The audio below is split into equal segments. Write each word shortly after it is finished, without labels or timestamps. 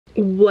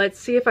Let's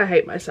see if I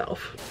hate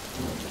myself.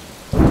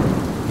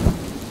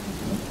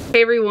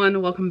 Hey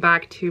everyone, welcome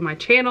back to my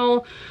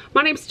channel.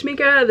 My name's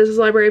Tamika. This is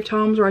Library of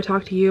Tomes, where I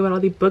talk to you about all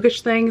the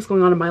bookish things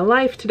going on in my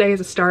life. Today is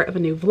the start of a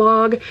new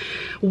vlog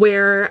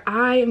where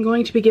I am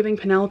going to be giving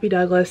Penelope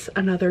Douglas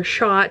another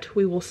shot.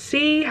 We will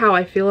see how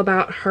I feel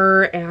about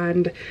her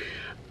and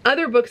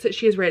other books that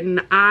she has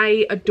written.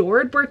 I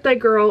adored Birthday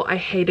Girl. I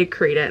hated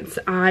Credence.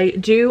 I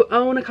do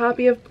own a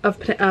copy of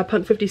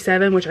Punk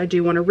 57, which I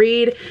do want to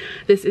read.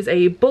 This is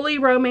a bully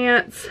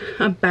romance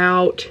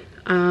about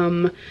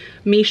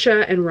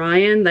Misha and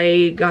Ryan.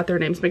 They got their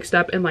names mixed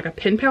up in like a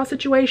pen pal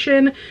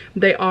situation.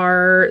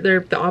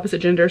 They're the opposite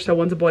gender, so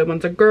one's a boy,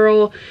 one's a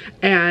girl,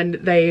 and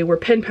they were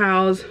pen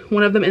pals.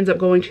 One of them ends up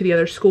going to the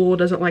other school,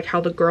 doesn't like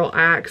how the girl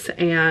acts,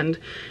 and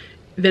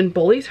then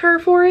bullies her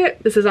for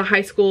it. This is a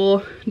high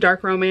school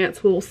dark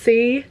romance. We'll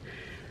see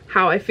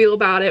how I feel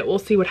about it. We'll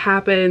see what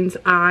happens.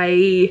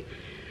 I'm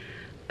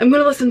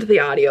gonna listen to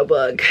the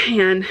audiobook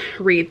and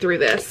read through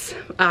this.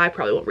 I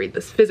probably won't read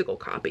this physical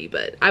copy,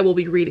 but I will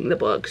be reading the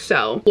book.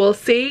 So we'll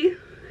see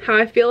how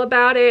I feel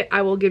about it.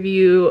 I will give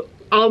you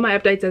all my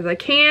updates as I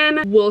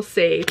can. We'll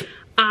see.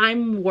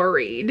 I'm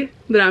worried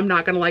that I'm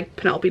not gonna like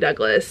Penelope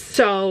Douglas.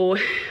 So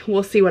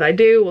we'll see what I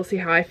do. We'll see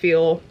how I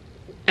feel,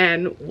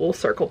 and we'll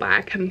circle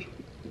back and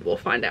we'll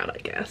find out, I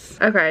guess.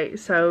 Okay,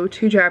 so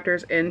 2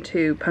 chapters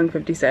into Punk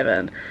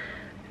 57,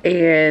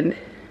 and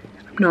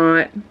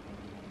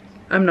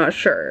I'm not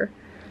sure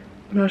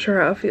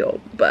how I feel,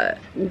 but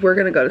we're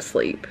gonna go to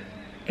sleep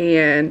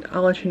and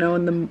I'll let you know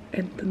in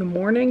the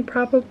morning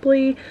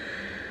probably.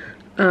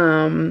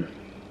 I'm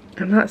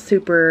not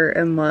super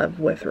in love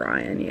with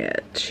Ryan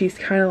yet. She's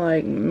kind of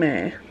like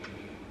meh.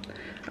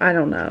 I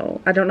don't know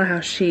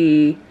how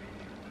she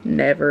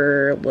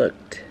never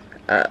looked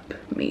up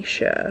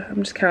Misha.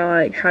 I'm just kind of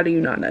like, how do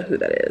you not know who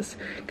that is?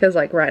 Because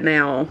like right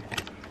now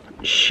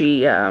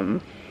she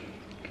doesn't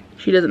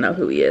know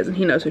who he is, and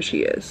he knows who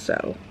she is.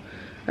 So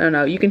I don't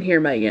know. You can hear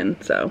Megan,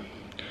 so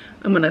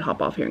I'm gonna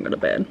hop off here and go to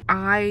bed.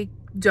 I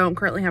don't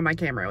currently have my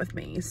camera with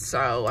me,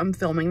 so I'm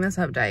filming this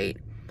update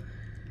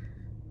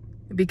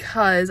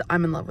because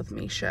I'm in love with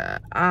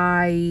Misha.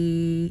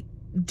 I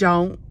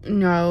don't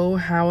know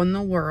how in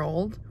the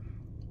world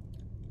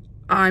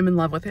I'm in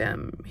love with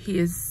him. He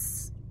is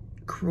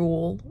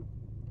cruel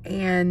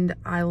and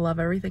I love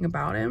everything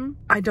about him.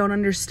 I don't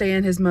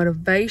understand his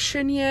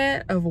motivation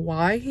yet of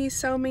why he's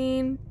so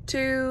mean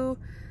to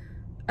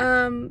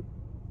Ryan.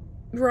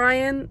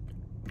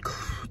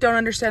 Don't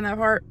understand that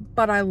part,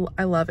 but I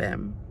love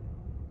him.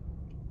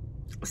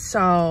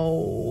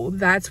 So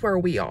that's where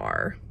we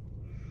are.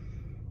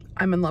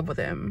 I'm in love with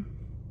him.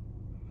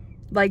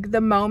 Like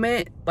the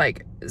moment,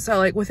 like, so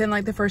like within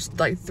like the first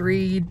like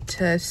 3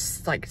 to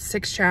like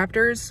 6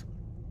 chapters,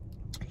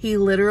 he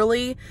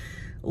literally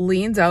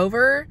leans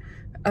over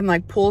and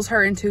like pulls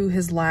her into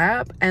his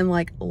lap and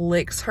like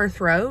licks her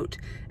throat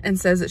and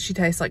says that she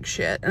tastes like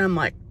shit. And I'm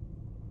like,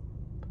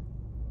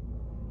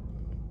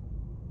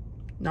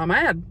 not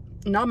mad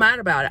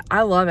about it.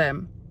 I love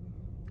him.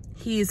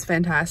 He's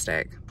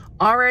fantastic.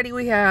 Already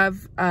we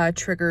have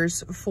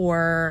triggers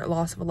for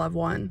loss of a loved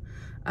one,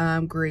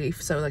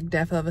 grief. So like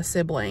death of a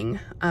sibling,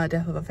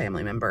 death of a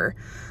family member,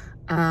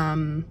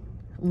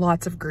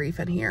 lots of grief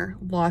in here,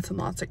 lots and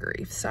lots of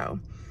grief. So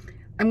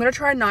I'm gonna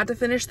try not to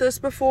finish this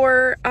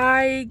before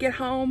I get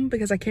home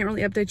because I can't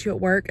really update you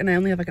at work, and I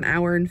only have like an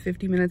hour and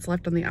 50 minutes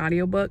left on the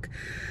audiobook.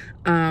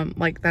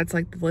 Like that's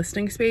like the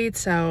listening speed.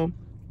 So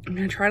I'm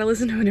gonna try to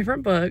listen to a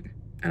different book,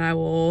 and I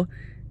will,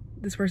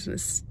 this person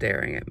is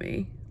staring at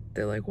me.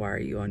 They're like, why are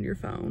you on your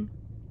phone?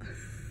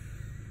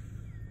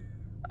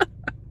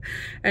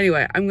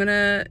 Anyway, I'm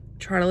gonna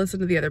try to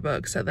listen to the other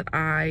book so that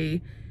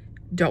I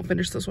don't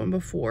finish this one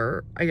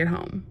before I get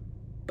home,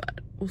 but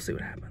we'll see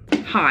what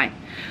happens. Hi.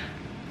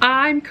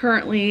 I'm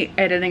currently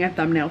editing a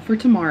thumbnail for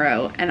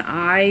tomorrow, and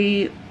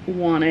I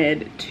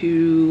wanted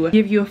to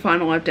give you a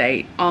final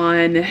update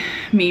on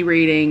me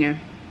reading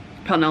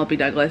Penelope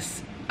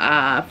Douglas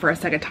for a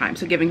second time,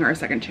 so giving her a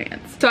second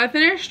chance. So I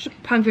finished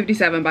Punk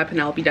 57 by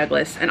Penelope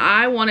Douglas, and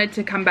I wanted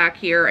to come back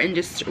here and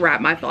just wrap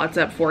my thoughts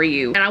up for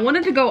you. And I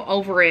wanted to go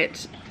over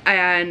it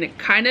and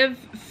kind of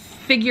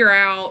figure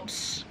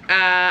out,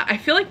 I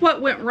feel like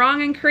what went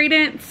wrong in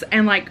Credence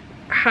and like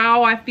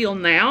how I feel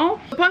now.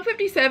 Punk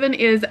 57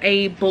 is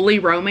a bully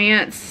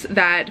romance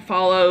that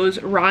follows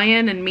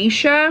Ryan and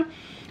Misha,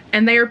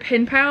 and they are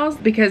pen pals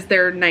because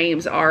their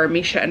names are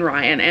Misha and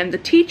Ryan, and the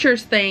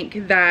teachers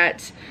think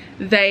that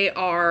they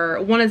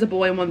are, one is a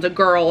boy and one's a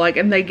girl, like,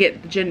 and they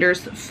get the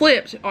genders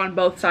flipped on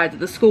both sides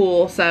of the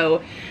school,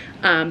 so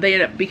they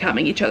end up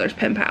becoming each other's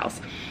pen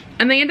pals.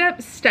 And they end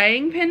up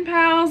staying pen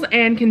pals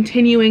and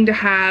continuing to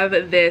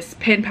have this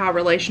pen pal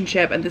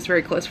relationship and this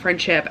very close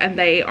friendship, and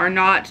they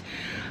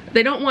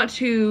don't want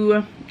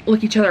to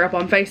look each other up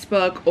on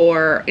Facebook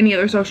or any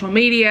other social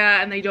media,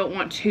 and they don't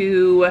want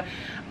to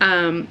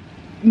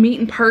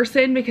meet in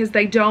person because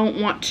they don't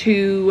want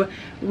to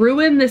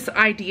ruin this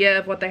idea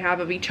of what they have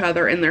of each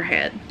other in their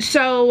head.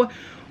 So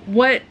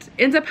what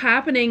ends up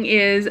happening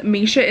is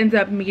Misha ends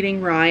up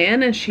meeting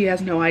Ryan, and she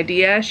has no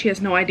idea. She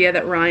has no idea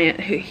that Ryan,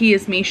 he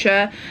is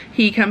Misha.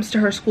 He comes to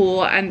her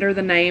school under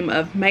the name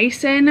of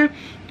Mason,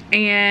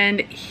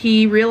 and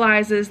he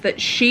realizes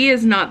that she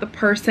is not the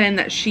person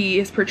that she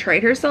has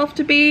portrayed herself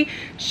to be.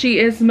 She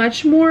is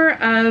much more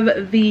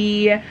of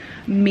the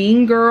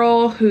mean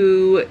girl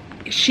who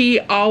she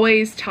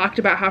always talked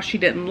about how she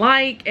didn't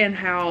like and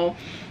how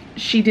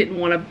she didn't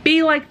want to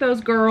be like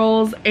those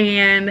girls,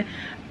 and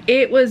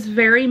it was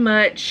very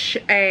much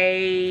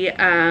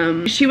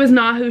a, she was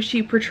not who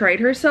she portrayed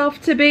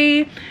herself to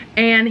be,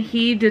 and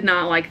he did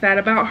not like that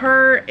about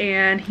her,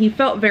 and he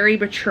felt very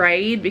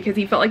betrayed because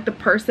he felt like the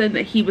person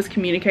that he was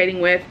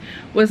communicating with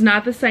was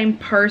not the same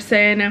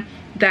person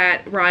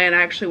that Ryan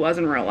actually was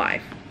in real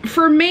life.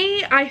 For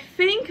me, I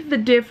think the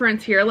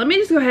difference here, let me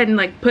just go ahead and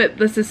like put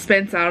the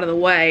suspense out of the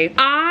way.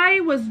 I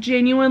was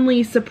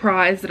genuinely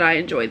surprised that I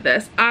enjoyed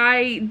this.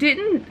 I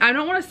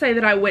don't want to say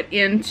that I went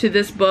into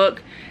this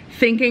book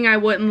thinking I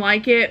wouldn't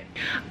like it.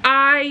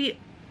 I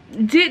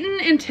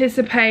didn't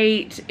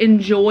anticipate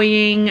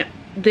enjoying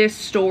this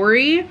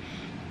story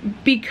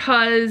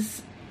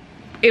because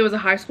it was a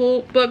high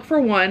school book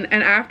for one,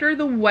 and after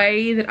the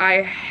way that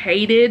I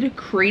hated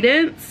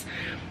Credence,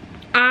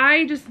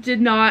 I just did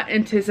not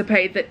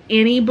anticipate that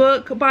any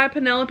book by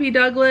Penelope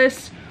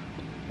Douglas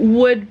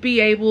would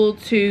be able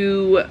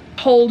to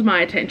hold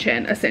my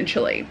attention,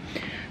 essentially.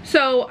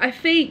 So I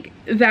think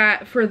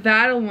that for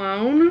that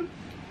alone,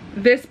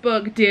 this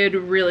book did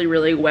really,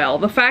 really well.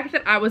 The fact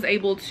that I was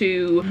able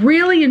to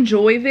really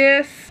enjoy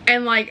this,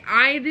 and like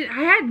I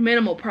had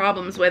minimal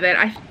problems with it.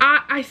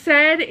 I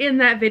said in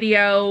that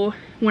video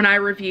when I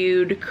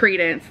reviewed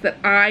Credence that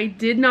I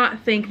did not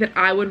think that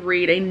I would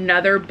read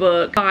another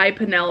book by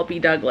Penelope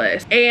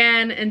Douglas,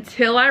 and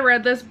until I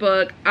read this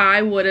book,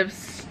 I would have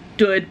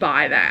stood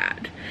by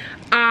that.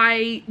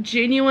 I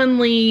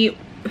genuinely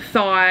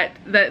thought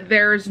that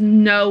there's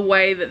no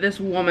way that this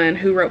woman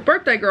who wrote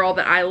Birthday Girl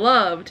that I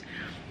loved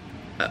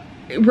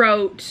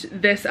wrote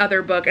this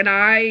other book, and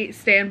I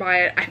stand by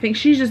it. I think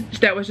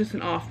that was just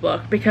an off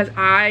book because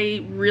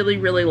I really,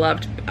 really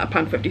loved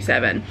Punk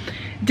 57.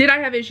 Did I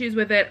have issues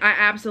with it? I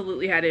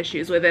absolutely had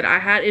issues with it. I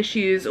had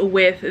issues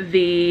with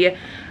the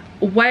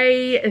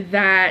way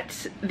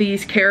that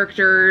these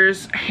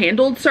characters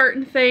handled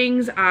certain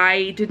things.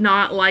 I did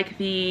not like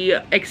the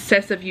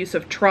excessive use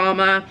of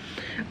trauma.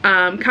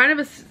 Kind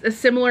of a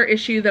similar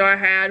issue that I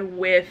had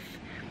with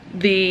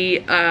the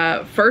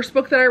first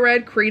book that I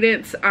read,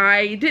 Credence.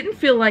 I didn't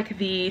feel like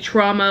the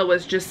trauma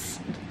was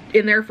just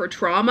in there for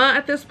trauma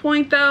at this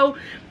point, though.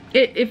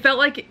 It felt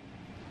like,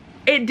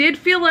 it did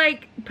feel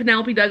like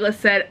Penelope Douglas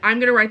said, I'm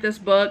gonna write this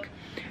book,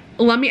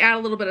 let me add a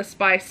little bit of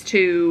spice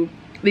to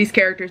these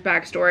characters'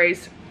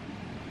 backstories,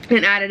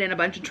 and added in a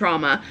bunch of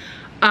trauma.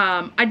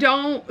 I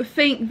don't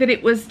think that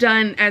it was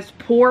done as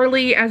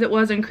poorly as it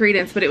was in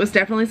Credence, but it was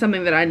definitely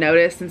something that I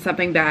noticed and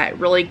something that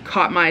really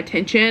caught my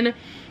attention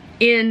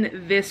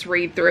in this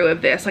read through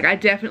of this. Like, I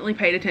definitely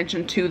paid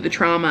attention to the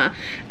trauma,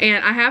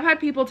 and I have had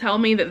people tell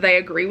me that they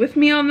agree with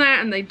me on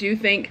that, and they do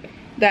think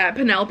that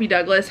Penelope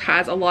Douglas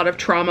has a lot of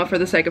trauma for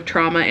the sake of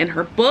trauma in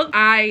her book.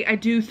 I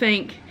do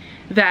think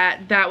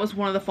that that was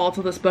one of the faults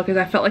of this book, is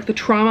I felt like the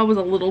trauma was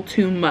a little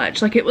too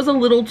much. Like, it was a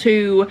little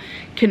too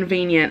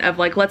convenient of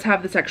like, let's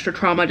have this extra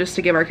trauma just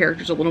to give our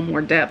characters a little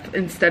more depth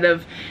instead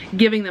of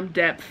giving them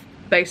depth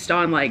based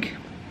on like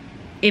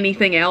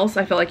anything else.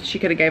 I feel like she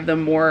could have gave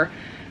them more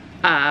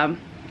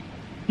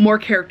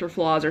character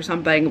flaws or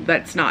something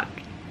that's not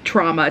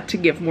trauma to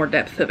give more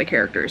depth to the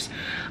characters.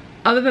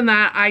 Other than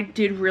that, I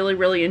did really,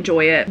 really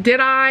enjoy it. Did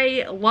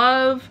I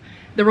love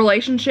the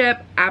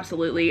relationship?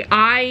 Absolutely.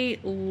 I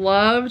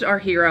loved our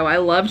hero. I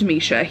loved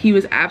Misha. He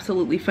was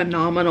absolutely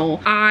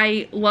phenomenal.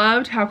 I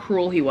loved how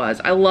cruel he was.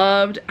 I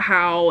loved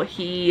how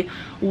he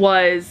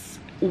was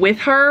with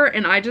her,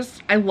 and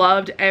I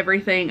loved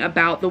everything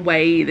about the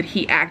way that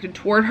he acted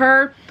toward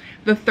her.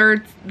 The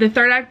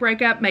third act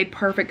breakup made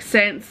perfect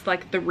sense,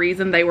 like the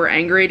reason they were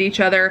angry at each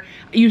other.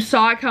 You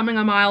saw it coming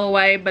a mile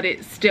away, but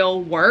it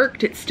still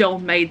worked. It still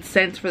made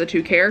sense for the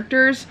two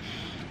characters.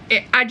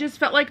 I just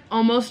felt like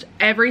almost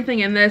everything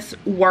in this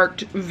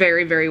worked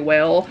very, very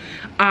well.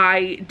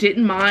 I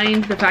didn't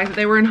mind the fact that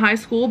they were in high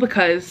school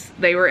because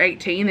they were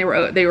 18, they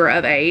were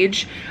of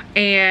age,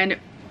 and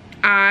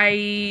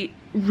I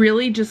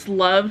really just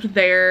loved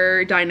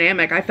their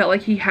dynamic. I felt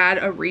like he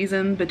had a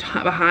reason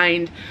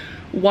behind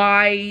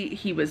why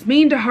he was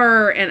mean to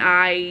her, and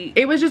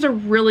it was just a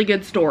really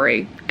good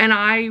story, and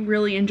I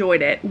really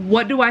enjoyed it.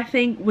 What do I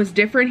think was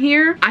different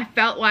here? I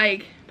felt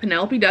like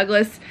Penelope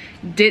Douglas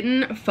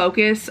didn't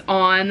focus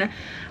on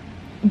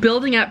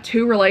building up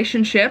two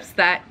relationships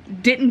that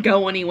didn't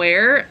go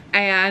anywhere,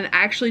 and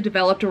actually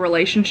developed a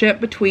relationship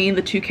between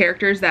the two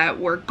characters that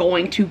were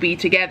going to be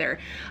together.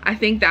 I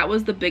think that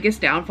was the biggest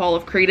downfall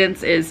of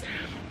Credence, is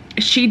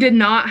she did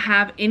not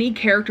have any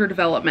character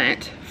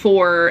development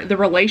for the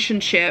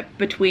relationship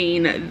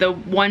between the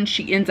one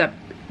she ends up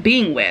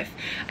being with.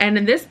 And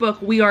in this book,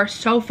 we are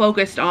so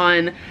focused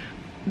on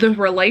the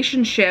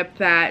relationship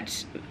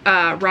that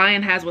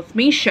Ryan has with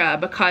Misha,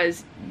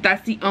 because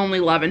that's the only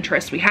love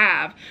interest we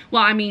have.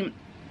 Well, I mean,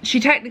 she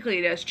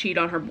technically does cheat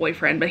on her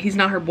boyfriend, but he's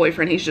not her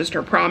boyfriend, he's just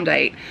her prom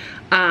date.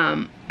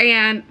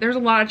 And there's a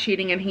lot of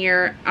cheating in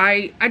here.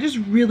 I just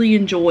really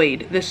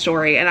enjoyed this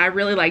story, and I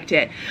really liked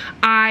it.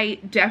 I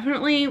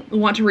definitely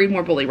want to read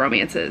more bully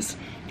romances.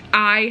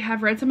 I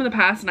have read some in the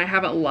past and I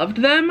haven't loved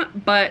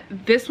them, but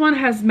this one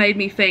has made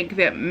me think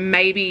that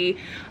maybe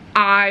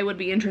I would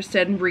be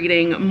interested in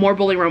reading more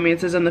bully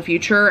romances in the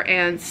future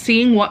and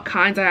seeing what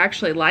kinds I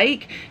actually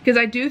like, because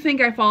I do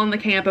think I fall in the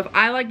camp of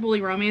I like bully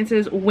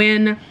romances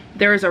when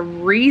there's a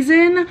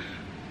reason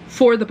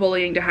for the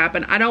bullying to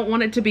happen. I don't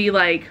want it to be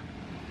like,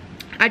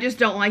 I just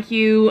don't like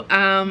you,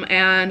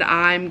 and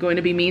I'm going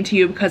to be mean to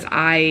you because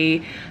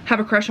I have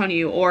a crush on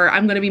you, or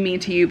I'm going to be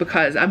mean to you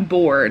because I'm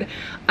bored.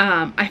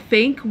 I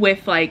think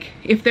with like,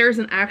 if there's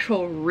an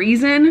actual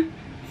reason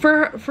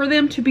for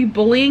them to be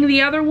bullying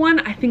the other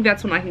one, I think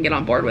that's when I can get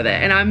on board with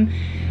it. And I'm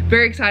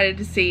very excited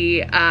to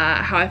see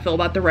how I feel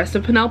about the rest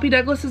of Penelope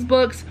Douglas's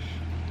books.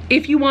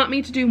 If you want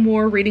me to do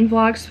more reading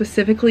vlogs,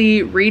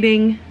 specifically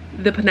reading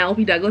the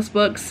Penelope Douglas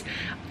books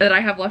that I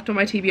have left on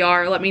my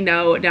TBR, let me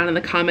know down in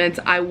the comments.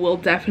 I will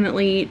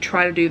definitely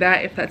try to do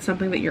that if that's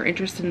something that you're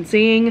interested in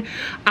seeing.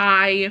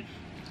 I'm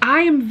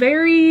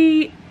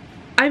very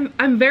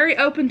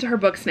open to her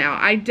books now.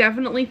 I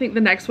definitely think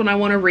the next one I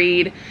want to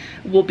read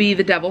will be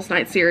the Devil's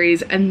Night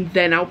series, and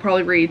then I'll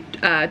probably read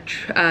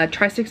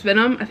Tristic's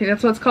Venom, I think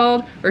that's what it's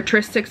called, or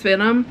Tristic's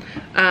Venom,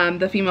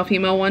 the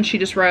female one she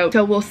just wrote.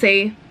 So we'll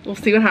see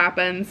what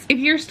happens. If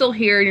you're still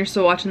here and you're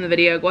still watching the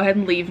video, go ahead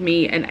and leave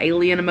me an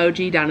alien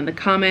emoji down in the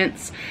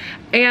comments,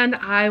 and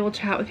I will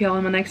chat with y'all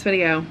in my next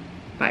video.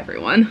 Bye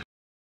everyone.